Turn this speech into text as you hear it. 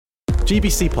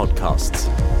GBC Podcasts.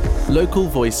 Local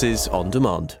voices on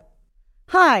demand.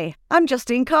 Hi, I'm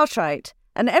Justine Cartwright,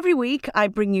 and every week I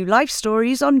bring you life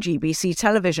stories on GBC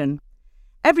television.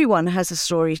 Everyone has a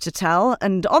story to tell,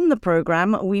 and on the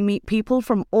programme we meet people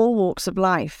from all walks of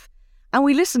life, and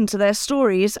we listen to their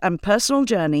stories and personal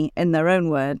journey in their own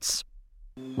words.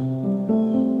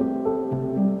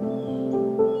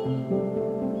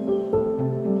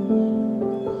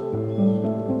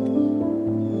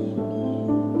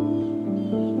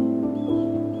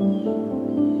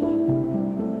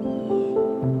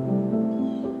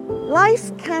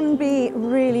 Life can be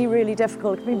really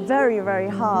difficult. It can be very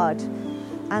hard.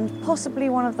 And possibly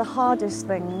one of the hardest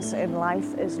things in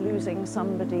life is losing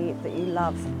somebody that you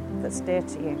love, that's dear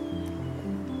to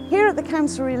you. Here at the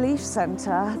Cancer Relief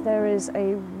Centre, there is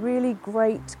a really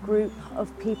great group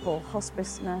of people,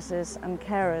 hospice nurses and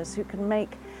carers, who can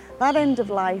make that end of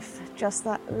life just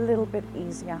that little bit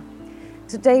easier.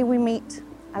 Today we meet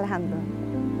Alejandro.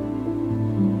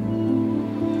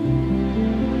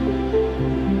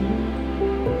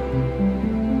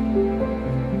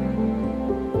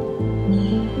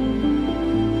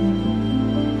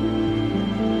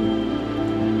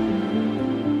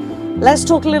 Let's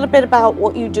talk a little bit about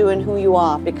what you do and who you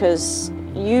are, because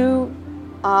you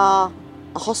are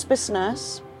a hospice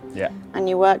nurse, and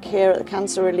you work here at the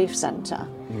Cancer Relief Centre.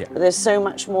 But there's so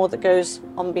much more that goes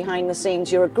on behind the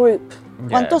scenes. You're a group.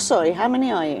 ¿Cuántos soy? How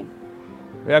many are you?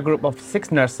 We're a group of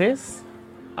 6 nurses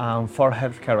and 4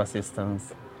 healthcare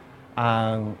assistants.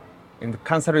 And in the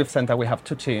Cancer Relief Centre we have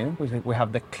 2 teams. We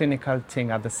have the clinical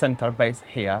team at the centre based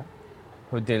here,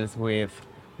 who deals with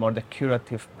more the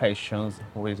curative patients,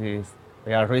 which is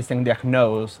they are recently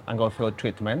diagnosed and go through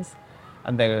treatments.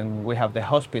 And then we have the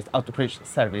hospice outreach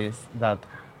service that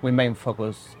we main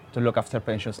focus to look after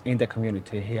patients in the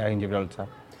community here in Gibraltar.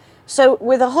 So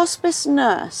with a hospice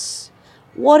nurse,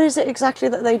 what is it exactly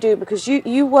that they do? Because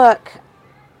you work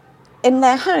in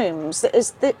their homes.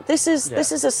 This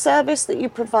is a service that you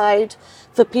provide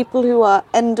for people who are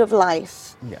end of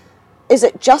life. Is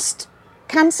it just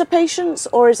cancer patients,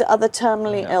 or is it other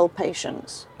terminally ill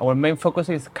patients? Our main focus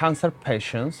is cancer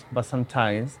patients, but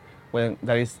sometimes when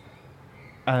there is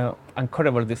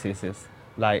incurable diseases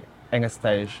like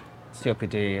end-stage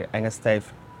COPD, end-stage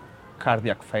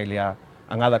cardiac failure,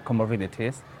 and other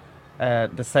comorbidities,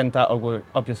 the centre,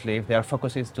 obviously, if their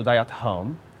focus is to die at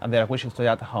home, and their wishes to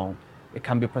die at home, it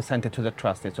can be presented to the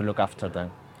trustees to look after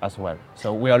them as well.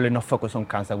 So we only not focus on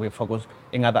cancer, we focus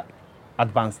in other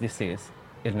advanced disease,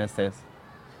 illnesses,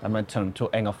 and might turn to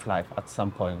end of life at some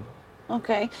point.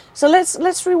 Okay, so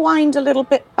let's rewind a little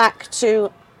bit back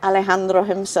to Alejandro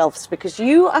himself, because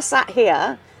you are sat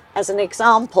here as an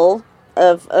example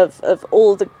of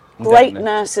all the great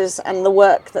nurses and the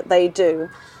work that they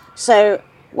do. So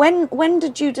when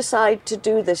did you decide to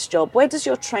do this job? Where does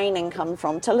your training come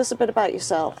from? Tell us a bit about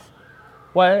yourself.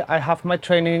 Well, I have my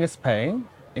training in Spain,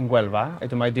 in Huelva. I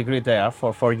did my degree there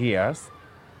for 4 years.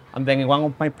 And then in one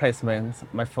of my placements,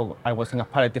 I was in a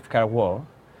palliative care ward,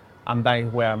 and that's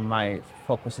where my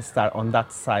focus started on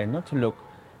that side, not to look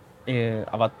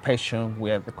about patients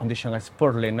where the condition is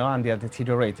poorly, and they are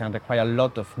deteriorating and require a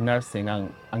lot of nursing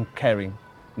and caring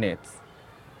needs.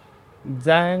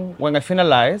 Then, when I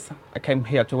finalized, I came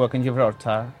here to work in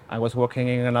Gibraltar. I was working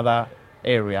in another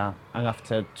area, and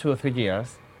after 2 or 3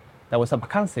 years, there was a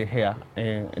vacancy here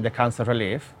in the Cancer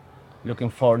Relief,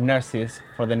 looking for nurses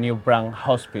for the new brand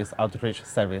hospice outreach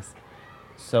service.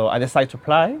 So I decided to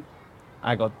apply.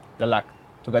 I got the luck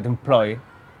to get employed,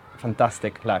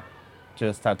 fantastic luck,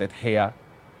 to start it here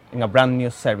in a brand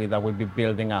new service that we'll be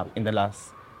building up in the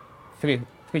last 3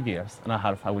 years and a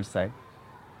half, I will say.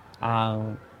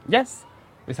 Yes,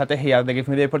 we started here, they give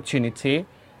me the opportunity.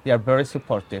 They are very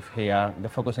supportive here. They're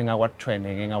focusing on our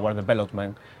training, in our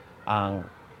development, and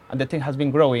the thing has been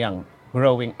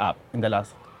growing up in the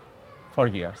last 4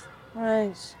 years.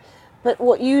 Right. But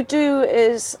what you do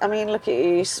is, I mean, look at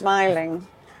you smiling.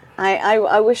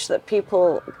 I wish that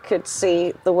people could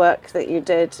see the work that you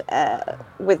did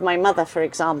with my mother, for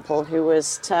example, who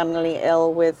was terminally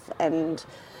ill with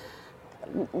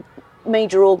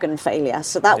major organ failure.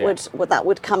 So that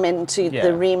would come into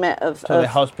the remit of the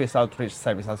hospice outreach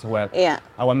service as well.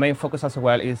 Our main focus as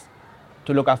well is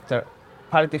to look after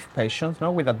palliative patients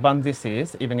with advanced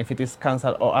disease, even if it is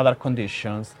cancer or other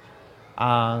conditions,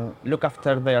 and look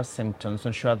after their symptoms,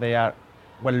 ensure they are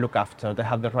well looked after, they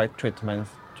have the right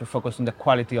treatments, to focus on the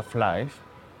quality of life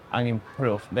and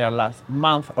improve their last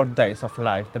month or days of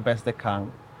life the best they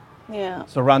can.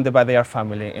 Surrounded by their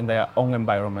family in their own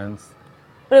environments.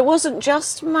 But it wasn't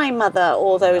just my mother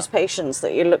or those patients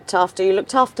that you looked after. You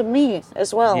looked after me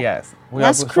as well. Yes,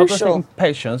 That's are crucial. focusing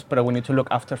patients, but we need to look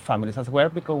after families as well,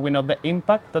 because we know the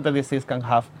impact that the disease can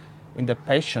have in the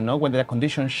patient. No? When the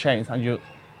condition changes and you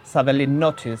suddenly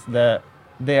notice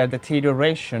their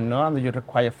deterioration, no? And you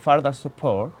require further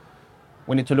support,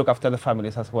 we need to look after the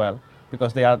families as well,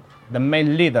 because they are the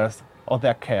main leaders of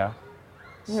their care.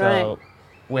 So Right.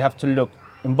 we have to look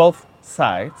in both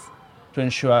sides to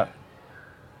ensure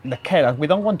the carer. We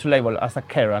don't want to label as a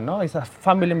carer, no? It's a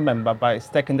family member, but it's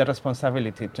taking the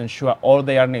responsibility to ensure all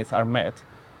their needs are met.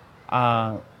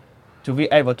 To be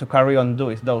able to carry on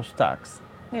doing those tasks,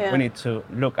 Yeah. we need to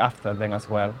look after them as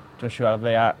well, to ensure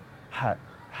they are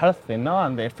healthy, no?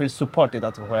 And they feel supported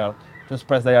as well, to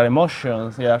express their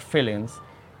emotions, their feelings.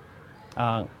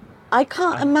 I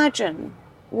can't imagine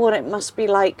what it must be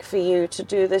like for you to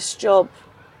do this job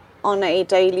on a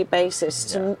daily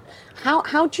basis. Yeah.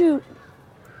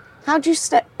 How do you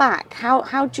step back?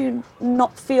 How do you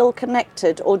not feel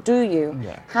connected, or do you?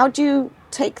 Yeah. How do you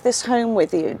take this home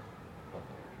with you?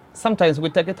 Sometimes we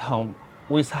take it home.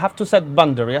 We have to set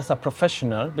boundaries as a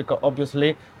professional, because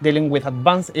obviously dealing with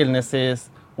advanced illnesses,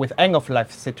 with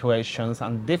end-of-life situations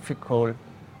and difficult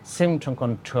symptom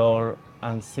control,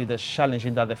 and see the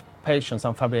challenges that the patients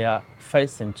and family are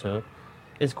facing too,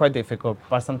 is quite difficult.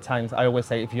 But sometimes I always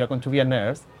say, if you're going to be a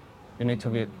nurse, it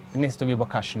needs to be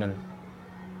vocational.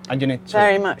 And you need to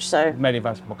Very much so. very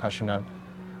much vocational.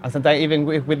 And sometimes even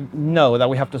if we know that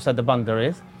we have to set the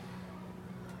boundaries,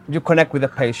 you connect with the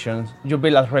patients, you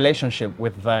build a relationship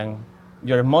with them,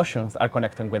 your emotions are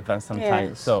connecting with them sometimes.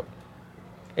 Yes. So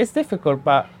it's difficult,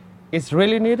 but it's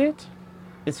really needed.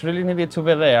 It's really needed to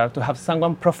be there, to have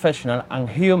someone professional and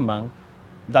human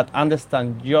that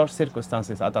understands your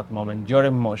circumstances at that moment, your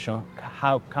emotion,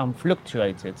 how can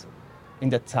fluctuate it in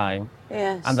the time,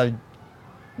 Yes. and that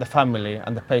the family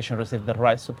and the patient receive the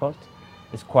right support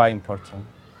is quite important.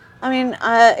 I mean,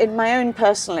 in my own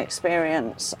personal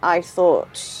experience, I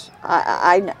thought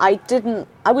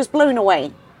I was blown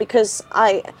away, because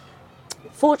I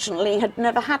fortunately had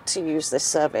never had to use this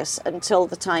service until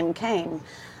the time came.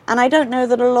 And I don't know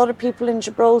that a lot of people in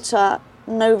Gibraltar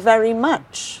know very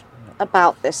much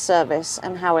about this service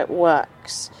and how it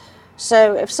works.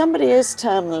 So if somebody is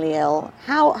terminally ill,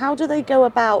 how do they go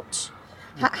about,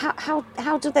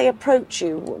 how do they approach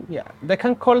you? Yeah, they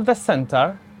can call the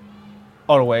center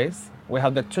always. We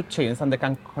have the 2 teams and they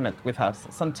can connect with us.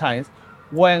 Sometimes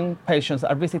when patients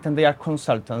are visiting their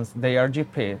consultants, their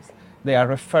GPs, they are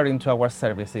referring to our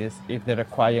services if they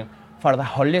require further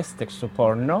holistic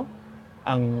support, no?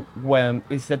 And when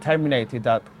it's determined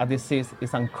that a disease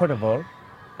is incurable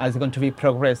and it's going to be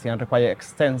progressing and require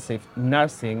extensive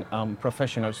nursing and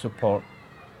professional support,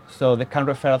 so they can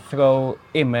refer through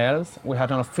emails. We have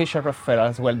an official referral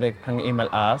as well. They can email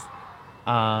us.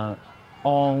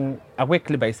 On a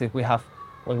weekly basis, we have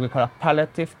what we call a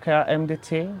palliative care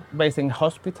MDT based in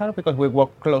hospital, because we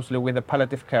work closely with the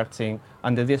palliative care team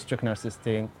and the district nurses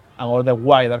team and all the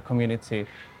wider community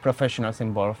professionals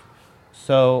involved.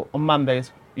 So on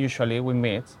Mondays, usually we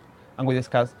meet and we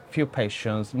discuss few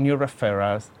patients, new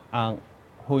referrals, and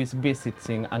who is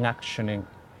visiting and actioning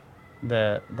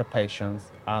the patients.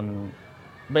 And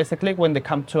basically, when they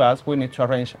come to us, we need to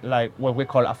arrange like what we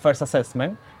call a first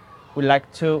assessment. We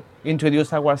like to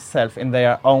introduce ourselves in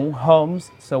their own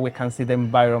homes so we can see the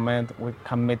environment, we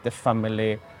can meet the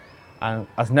family. And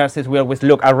as nurses, we always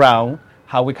look around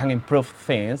how we can improve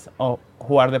things, or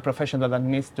who are the professionals that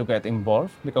needs to get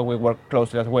involved, because we work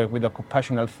closely as well with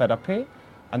occupational therapy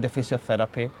and the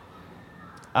physiotherapy.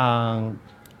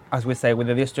 As we say, with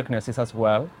the district nurses as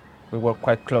well, we work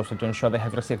quite closely to ensure they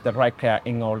have received the right care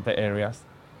in all the areas.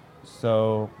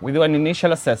 So we do an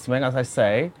initial assessment, as I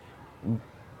say,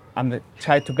 and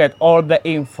try to get all the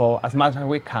info as much as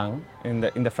we can in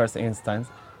the first instance,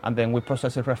 and then we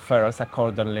process the referrals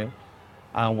accordingly.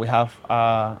 And we have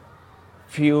a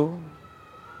few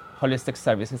holistic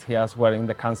services here as well in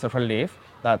the cancer relief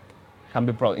that can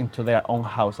be brought into their own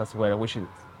house as well, which is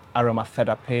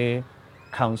aromatherapy,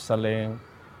 counseling.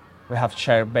 We have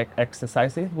shared back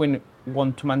exercises. We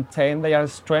want to maintain their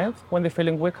strength when they're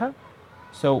feeling weaker.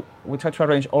 So we try to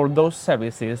arrange all those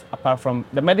services. Apart from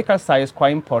the medical side is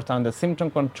quite important, the symptom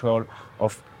control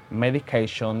of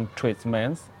medication,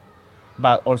 treatments,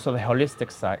 but also the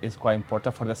holistic side is quite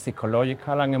important for the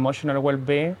psychological and emotional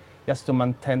well-being, just to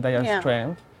maintain their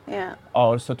strength. Yeah.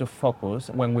 Also to focus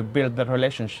when we build the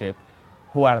relationship,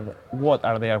 what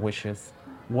are their wishes,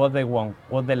 what they want,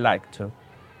 what they like to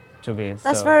be.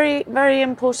 That's very, very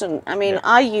important. I mean,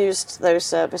 I used those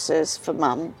services for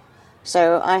Mum.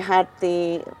 So I had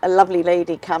a lovely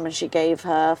lady come and she gave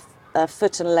her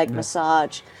foot and leg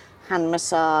massage, hand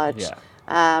massage. Yeah.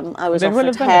 I was They really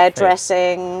offered benefit.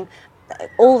 hairdressing,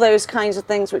 all those kinds of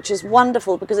things, which is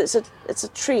wonderful because it's a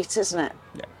treat, isn't it?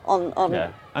 Yeah. On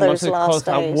Yeah. And those also it last causes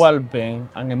a days. well-being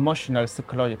and emotional,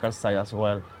 psychological side as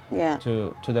well Yeah.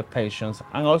 to the patients.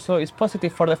 And also it's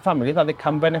positive for the family that they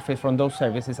can benefit from those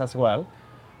services as well.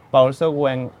 But also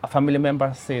when a family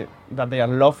member see that their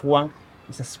loved one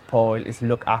is spoiled, is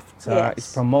looked after, Yes.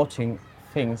 is promoting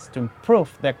things to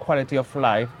improve their quality of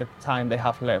life, the time they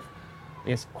have left,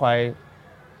 is quite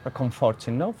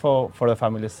comforting, no, for the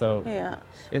family. So Yeah.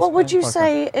 it's What would quite you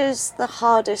important. say is the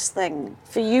hardest thing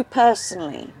for you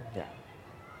personally?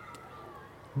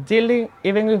 Dealing,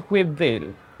 even if we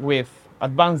deal with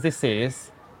advanced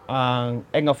disease and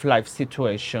end of life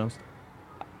situations,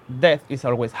 death is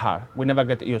always hard. We never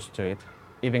get used to it.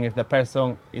 Even if the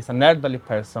person is an elderly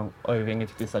person or even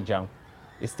if it is a young,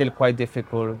 it's still quite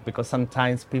difficult because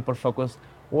sometimes people focus,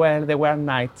 well, they were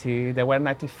 90, they were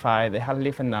 95, they had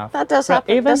lived enough. That does But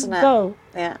happen, even doesn't it? though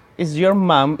Yeah. it's your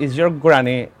mom, it's your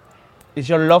granny, it's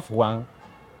your loved one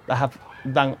that have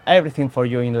done everything for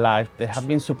you in life, they have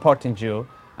been supporting you,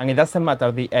 and it doesn't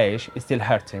matter the age, it's still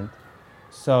hurting.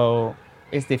 So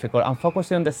it's difficult. And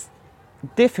focusing on the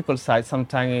difficult side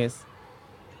sometimes is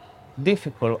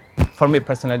difficult for me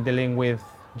personally dealing with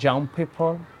young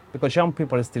people because young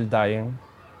people are still dying.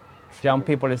 Young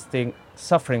people are still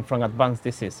suffering from advanced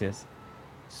diseases.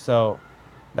 So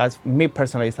that's me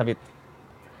personally is a bit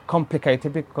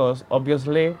complicated because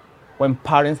obviously when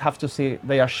parents have to see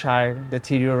their child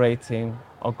deteriorating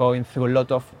or going through a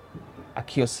lot of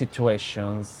acute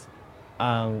situations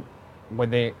and when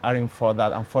they are in for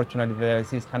that, unfortunately the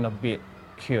disease cannot be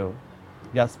cured,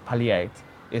 just palliate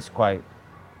is quite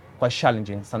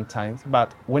challenging sometimes.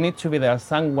 But we need to be there,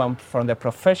 someone from the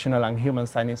professional and human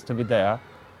side needs to be there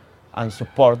and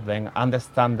support them,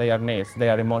 understand their needs,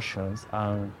 their emotions,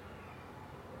 and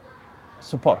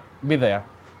support, be there.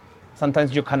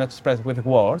 Sometimes you cannot express with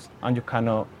words and you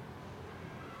cannot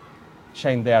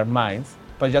change their minds,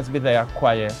 but just be there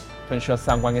quiet to ensure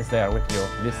someone is there with you,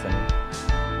 listening.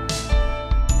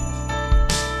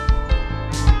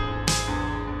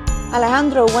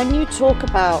 Alejandro, when you talk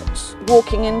about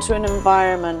walking into an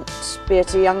environment, be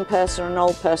it a young person or an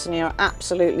old person, you're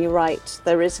absolutely right.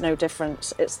 There is no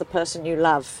difference. It's the person you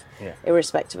love, Yeah.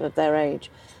 irrespective of their age.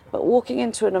 But walking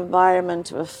into an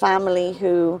environment of a family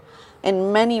who,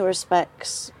 in many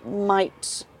respects,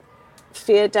 might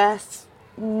fear death,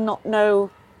 not know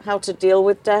how to deal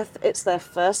with death. It's their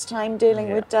first time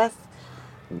dealing with death.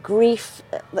 Grief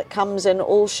that comes in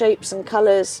all shapes and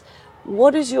colours.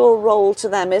 What is your role to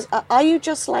them? Are you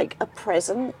just like a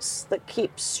presence that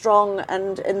keeps strong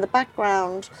and in the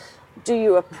background? Do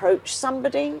you approach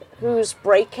somebody who's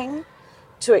breaking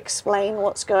to explain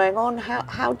what's going on?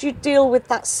 How do you deal with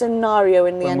that scenario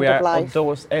in the When end we of are life?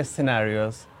 on those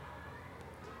scenarios,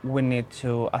 we need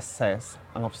to assess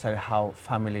and observe how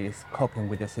family is coping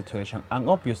with the situation. And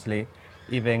obviously,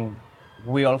 even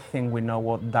we all think we know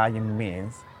what dying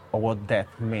means or what death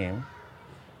means.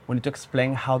 We need to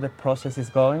explain how the process is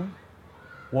going,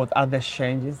 what are the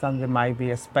changes that they might be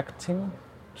expecting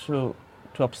to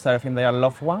observe in their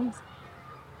loved ones,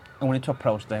 and we need to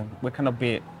approach them. We cannot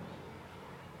be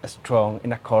strong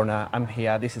in a corner, I'm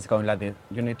here, this is going like this.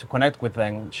 You need to connect with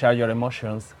them, share your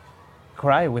emotions,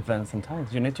 cry with them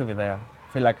sometimes. You need to be there,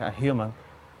 feel like a human,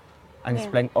 and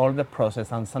explain all the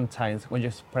process. And sometimes when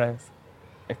you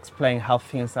explain how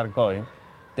things are going,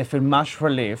 they feel much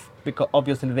relief because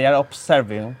obviously they are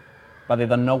observing, but they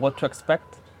don't know what to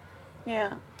expect.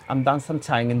 Yeah. And then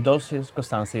sometimes in those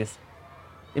circumstances,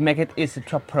 it makes it easy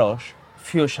to approach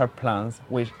future plans,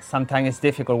 which sometimes is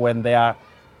difficult when they are,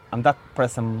 at that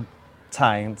present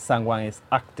time, someone is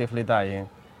actively dying.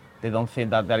 They don't feel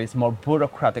that there is more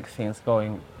bureaucratic things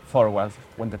going forward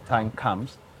when the time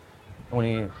comes.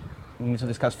 We need to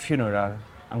discuss funeral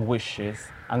and wishes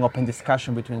and open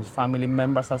discussion between family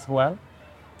members as well.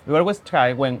 We always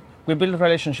try, when we build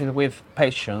relationships with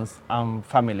patients and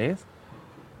families,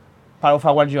 part of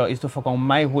our job is to focus on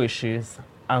my wishes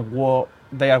and what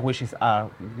their wishes are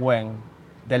when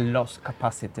they lost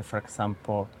capacity, for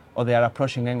example, or they are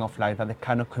approaching end of life that they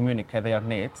cannot communicate their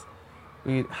needs.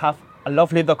 We have a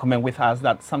lovely document with us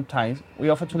that sometimes we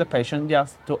offer to the patient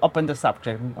just to open the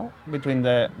subject, between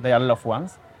their loved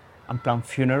ones and plan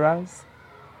funerals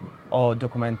or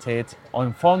document it or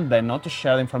inform them not to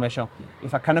share the information.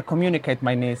 If I cannot communicate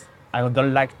my needs, I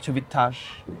don't like to be touched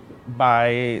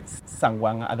by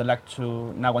someone. I don't like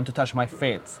to not want to touch my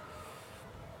feet.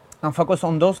 And focus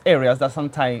on those areas that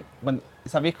sometimes when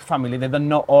it's a big family, they don't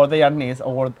know all their needs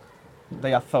or what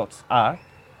their thoughts are,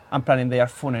 and planning their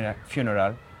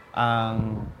funeral.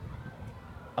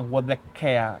 and what the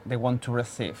care they want to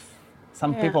receive.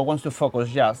 Some Yeah. people want to focus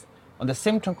just on the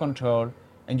symptom control,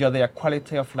 enjoy their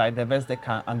quality of life the best they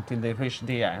can until they reach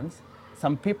the end.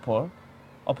 Some people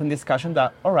open discussion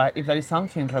that, all right, if there is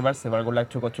something reversible, I would like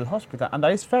to go to the hospital, and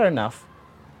that is fair enough.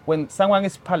 When someone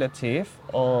is palliative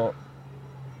or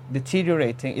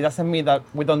deteriorating, it doesn't mean that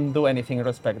we don't do anything in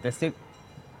respect. They're still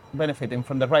benefiting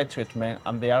from the right treatment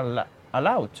and they are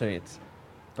allowed to it.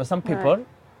 But some people, Right.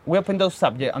 we open those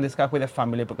subjects and discuss with the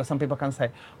family, because some people can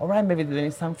say, all right, maybe they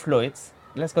need some fluids,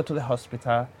 let's go to the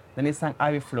hospital, they need some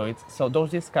IV fluids. So those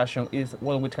discussions is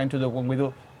what we're trying to do when we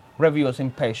do reviews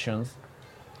in patients,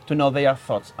 to know their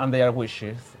thoughts and their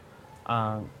wishes,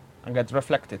 and get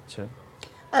reflected too.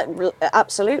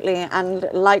 Absolutely, and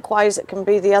likewise it can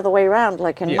be the other way around.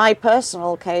 Like in Yeah. my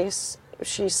personal case,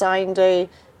 she signed a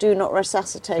do not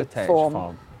resuscitate Resuscitate form.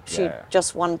 form, She yeah.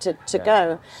 just wanted to Yeah.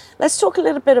 go. Let's talk a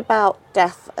little bit about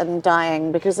death and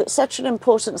dying, because it's such an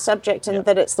important subject in Yeah.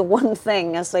 that it's the one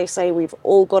thing, as they say, we've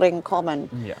all got in common.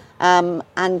 Yeah.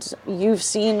 And you've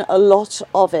seen a lot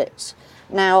of it.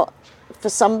 Now, for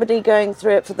somebody going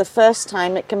through it for the first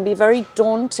time, it can be very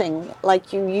daunting.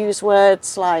 Like, you use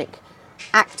words like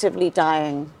actively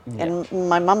dying. In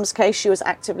my mum's case, she was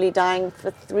actively dying for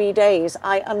 3 days.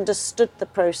 I understood the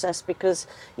process because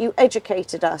you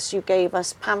educated us, you gave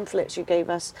us pamphlets, you gave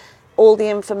us all the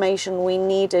information we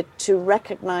needed to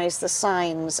recognize the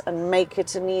signs and make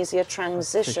it an easier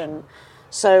transition.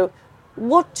 So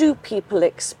what do people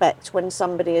expect when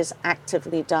somebody is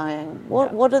actively dying?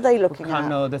 What are they looking We at?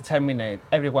 cannot determine.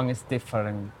 Everyone is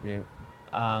different,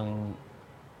 and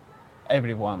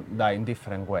everyone die in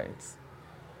different ways.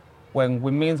 When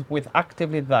we mean with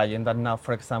actively dying, that now,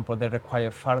 for example, they require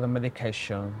further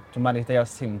medication to manage their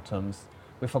symptoms,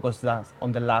 we focus that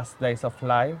on the last days of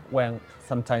life, when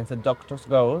sometimes the doctors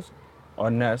goes or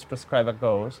nurse prescriber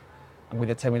goes, and we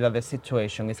determine that the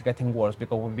situation is getting worse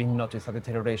because we've been noticed a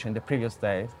deterioration in the previous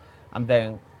days. And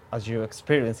then, as you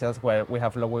experience as well, we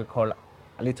have what we call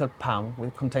a little pump,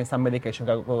 which contains some medication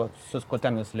that goes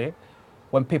subcutaneously.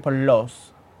 When people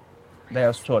lose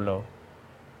their swallow,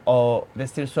 or they're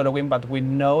still swallowing, but we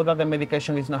know that the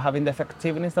medication is not having the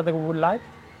effectiveness that they would like.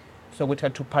 So we try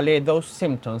to palliate those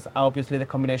symptoms. Obviously, the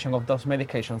combination of those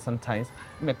medications sometimes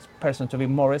makes person to be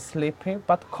more sleepy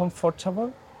but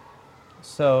comfortable.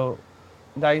 So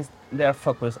that is their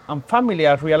focus. And family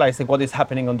are realizing what is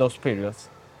happening on those periods.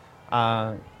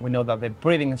 We know that the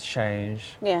breathing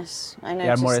change. Yes, I They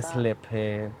are noticed more that.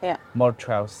 sleepy, Yeah. more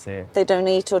drowsy. They don't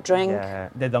eat or drink. Yeah,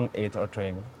 they don't eat or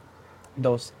drink.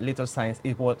 Those little signs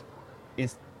is what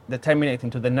is determining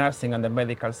to the nursing and the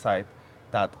medical side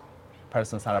that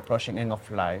persons are approaching end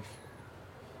of life.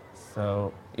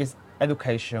 So it's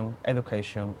education,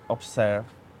 observe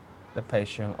the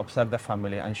patient, observe the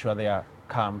family, ensure they are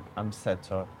calm and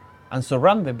settled, and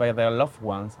surrounded by their loved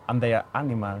ones and their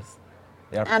animals.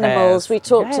 Their Animals, pets. we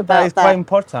talked about that is that. quite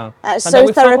important. It's And so then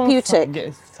we focus on- therapeutic. yeah,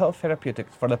 it's so therapeutic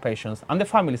for the patients and the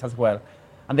families as well.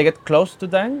 And they get close to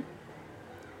them,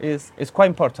 is quite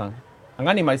important. An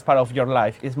animal is part of your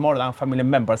life. It's more than a family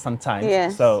member sometimes.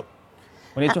 Yes. So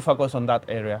we need to focus on that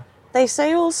area. They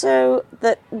say also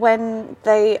that when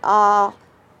they are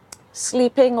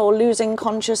sleeping or losing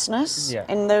consciousness Yeah.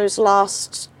 in those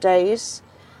last days,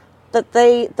 that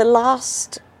the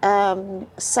last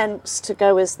sense to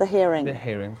go is the hearing. The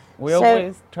hearing. We So-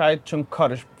 always try to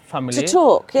encourage family To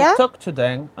talk, yeah? to talk to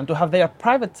them and to have their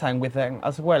private time with them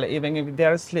as well. Even if they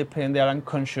are sleeping, they are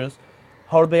unconscious,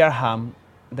 hold their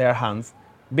hands,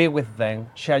 be with them,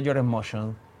 share your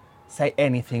emotions, say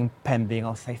anything pending,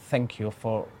 or say thank you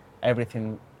for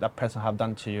everything that person have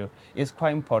done to you. It's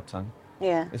quite important.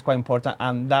 Yeah. It's quite important,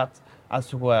 and that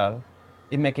as well,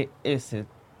 it make it easy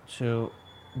to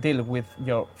deal with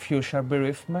your future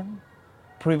bereavement.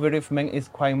 Pre-bereavement is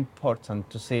quite important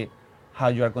to see how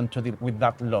you are going to deal with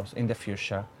that loss in the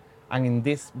future. And in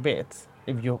this bit,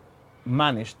 if you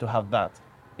manage to have that,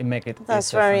 it make it That's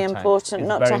easier very sometimes. important, It's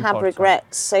not very to have important.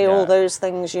 regrets, say all Yeah. those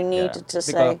things you needed to Because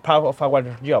say. part of our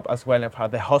job as well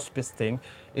as the hospice thing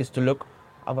is to look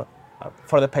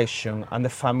for the patient and the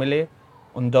family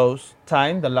on those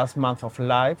time, the last month of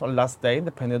life or last day,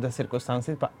 depending on the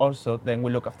circumstances, but also then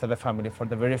we look after the family for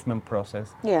the bereavement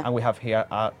process. Yeah. And we have here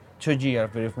a 2-year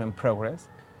bereavement progress,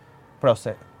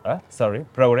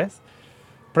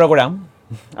 program,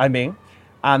 I mean.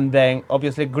 And then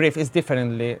obviously grief is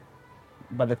differently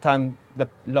by the time the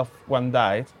loved one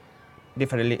died,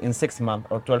 differently in 6 months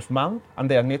or 12 months, and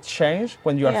their needs change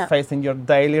when you are Yeah. facing your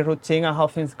daily routine and how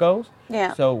things go.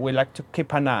 Yeah. So we like to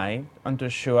keep an eye and to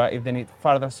ensure if they need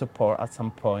further support at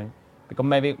some point. Because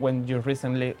maybe when you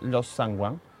recently lost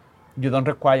someone, You don't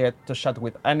require to chat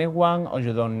with anyone, or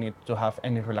you don't need to have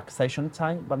any relaxation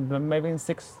time. But maybe in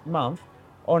 6 months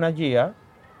or a year,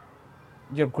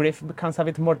 your grief becomes a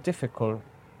bit more difficult,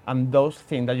 and those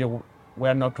things that you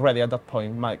were not ready at that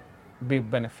point might be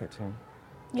benefiting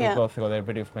to go through their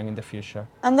bereavement in the future.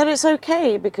 And that it's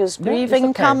okay, because Yeah, grieving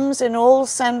it's okay. comes in all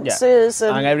senses.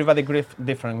 And everybody grieves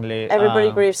differently.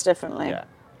 Everybody grieves differently. Yeah.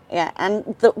 Yeah,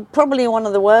 and probably one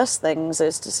of the worst things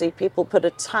is to see people put a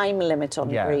time limit on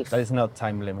grief. There is no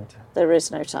time limit. There is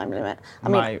no time limit.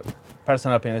 My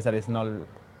personal opinion is that it's no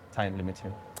time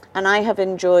limiting. And I have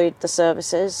enjoyed the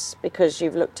services because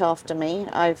you've looked after me.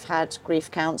 I've had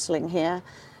grief counselling here.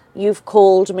 You've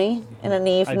called me in an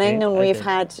evening, and we've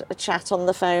had a chat on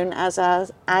the phone, as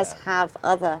have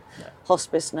other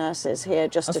hospice nurses here,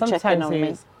 just to check in on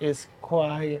me. It's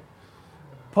quite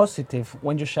positive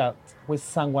when you chat with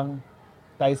someone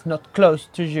that is not close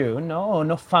to you, or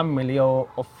no family or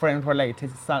friend related.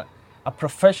 It's a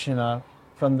professional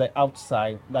from the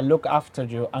outside that look after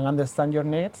you and understand your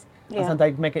needs, and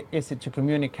sometimes make it easy to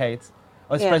communicate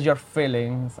or express your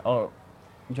feelings or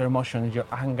your emotions, your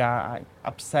anger. I'm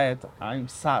upset, I'm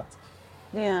sad.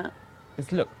 Yeah. It's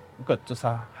good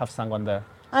to have someone there.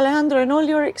 Alejandro, in all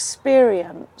your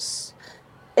experience,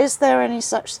 is there any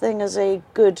such thing as a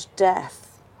good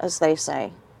death, as they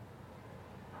say?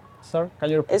 Sorry, can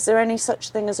you repeat? Is there any such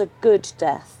thing as a good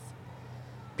death?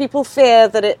 People fear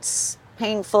that it's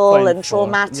painful and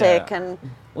traumatic, and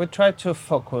we try to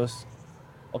focus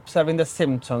observing the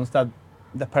symptoms that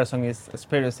the person is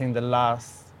experiencing the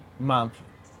last month,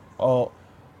 or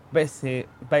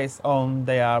based on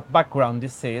their background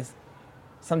disease.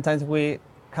 Sometimes we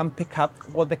can pick up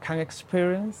what they can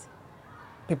experience.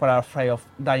 People are afraid of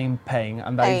dying in pain,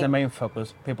 and that is the main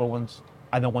focus.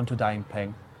 I don't want to die in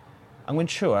pain. And we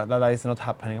ensure that is not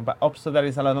happening. But also there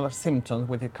is a lot of symptoms,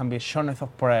 which it can be shortness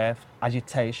of breath,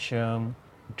 agitation,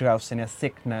 drowsiness,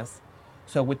 sickness.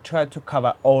 So we try to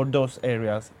cover all those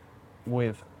areas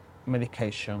with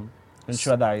medication to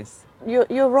ensure that is.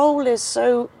 Your role is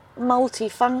so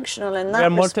multifunctional in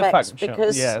that respect,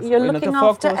 because you're looking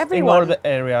after everyone. In all the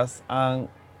areas, and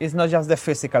it's not just the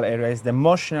physical area, it's the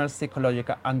emotional,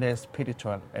 psychological, and the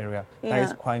spiritual area. That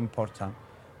is quite important.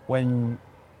 When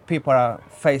people are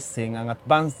facing an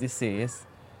advanced disease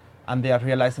and they are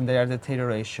realizing their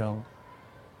deterioration,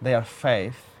 their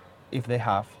faith, if they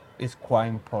have, is quite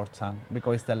important,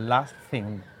 because it's the last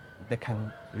thing they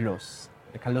can lose.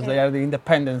 They can lose their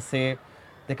independence, they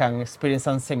can experience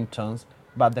some symptoms,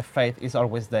 but the faith is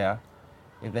always there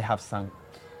if they have some.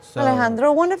 So,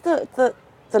 Alejandro, one of the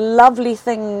lovely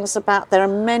things there are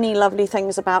many lovely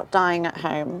things about dying at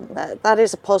home. That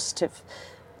is a positive.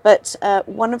 But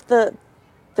one of the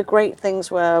great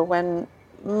things were when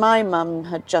my mum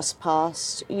had just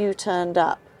passed, you turned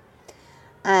up.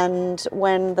 And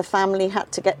when the family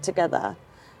had to get together,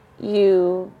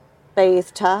 you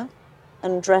bathed her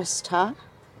and dressed her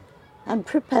and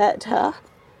prepared her.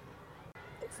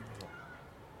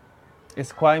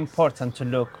 It's quite important to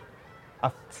look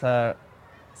after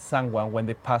someone when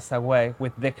they pass away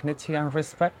with dignity and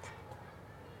respect.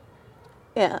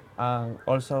 Yeah. And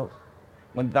also,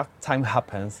 when that time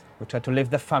happens, we try to leave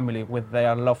the family with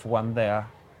their loved one there,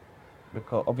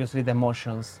 because obviously the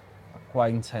emotions are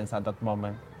quite intense at that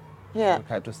moment. Yeah. We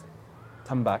try to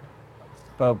stand back,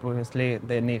 but obviously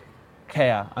they need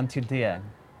care until the end.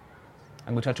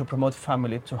 And we try to promote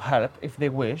family to help if they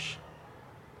wish,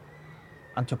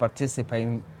 and to participate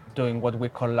in doing what we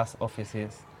call last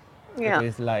offices. Yeah.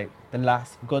 It's like the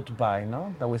last goodbye,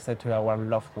 that we say to our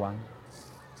loved one.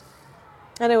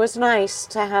 And it is nice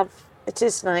to have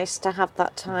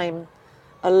that time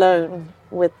alone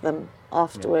with them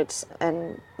afterwards,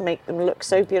 and make them look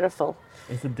so beautiful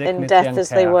in death as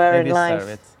they were in life.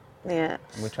 It. Yeah.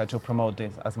 We try to promote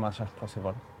this as much as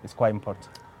possible. It's quite important.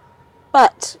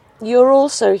 But you're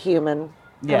also human,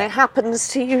 Yeah. and it happens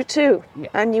to you too. Yeah.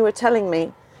 And you were telling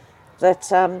me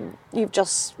that you've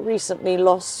just recently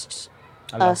lost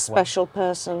a special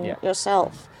person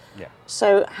yourself. Yeah.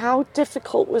 So how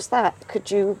difficult was that?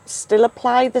 Could you still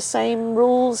apply the same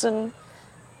rules? And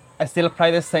I still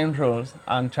apply the same rules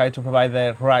and try to provide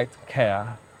the right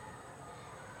care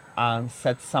and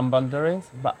set some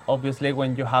boundaries. But obviously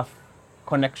when you have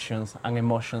connections and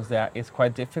emotions there, it's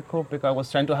quite difficult, because I was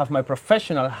trying to have my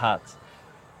professional hat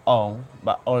on,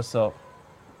 but also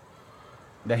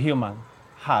the human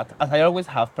hat, as I always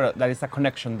have, but there is a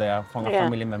connection there from a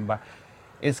family member.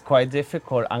 It's quite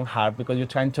difficult and hard, because you're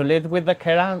trying to lead with the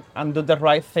care and do the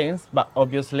right things, but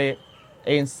obviously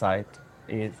inside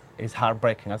is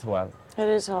heartbreaking as well. it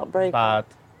is heartbreaking. But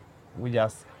we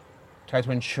just try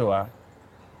to ensure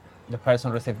the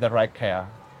person receives the right care.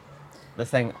 the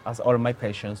same as all my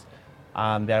patients,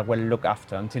 and they are well looked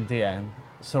after until the end,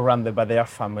 surrounded by their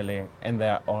family in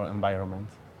their own environment.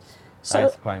 So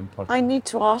That's quite important. I need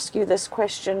to ask you this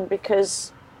question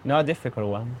because, Not a difficult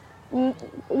one.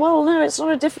 well, no, it's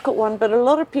not a difficult one, but a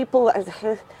lot of people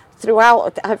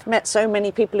throughout, I've met so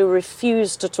many people who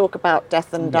refuse to talk about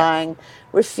death and dying,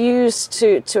 refuse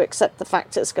to accept the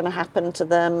fact it's going to happen to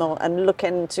them, and look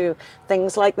into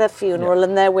things like their funeral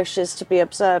and their wishes to be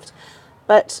observed.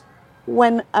 But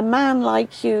when a man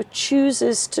like you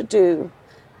chooses to do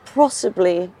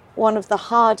possibly one of the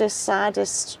hardest,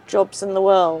 saddest jobs in the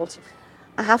world,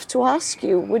 I have to ask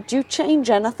you, would you change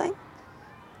anything?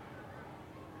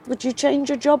 Would you change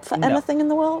your job for anything in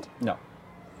the world? No.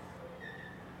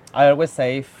 I always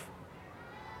say if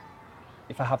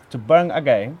I have to burn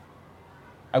again,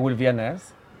 I will be a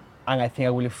nurse, and I think I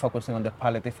will be focusing on the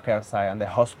palliative care side and the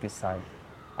hospice side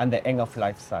and the end of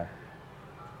life side.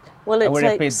 Well, I will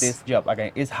repeat this job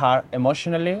again. It's hard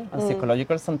emotionally and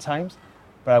psychologically sometimes,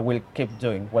 but I will keep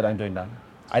doing what I'm doing now.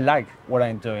 I like what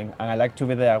I'm doing, and I like to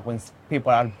be there when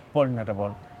people are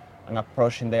vulnerable and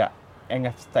approaching their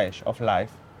end stage of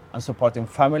life, and supporting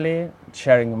family,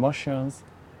 sharing emotions,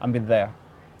 and be there.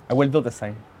 I will do the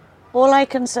same. All I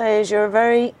can say is you're a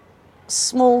very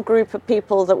small group of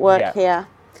people that work here,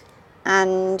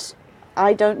 and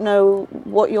I don't know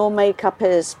what your makeup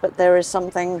is, but there is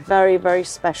something very, very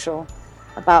special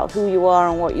about who you are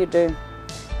and what you do.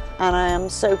 And I am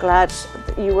so glad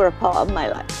that you were a part of my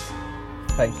life.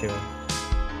 Thank you.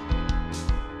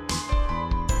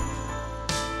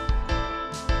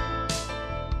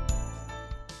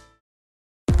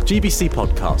 GBC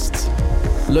Podcasts.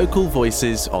 Local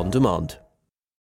voices on demand.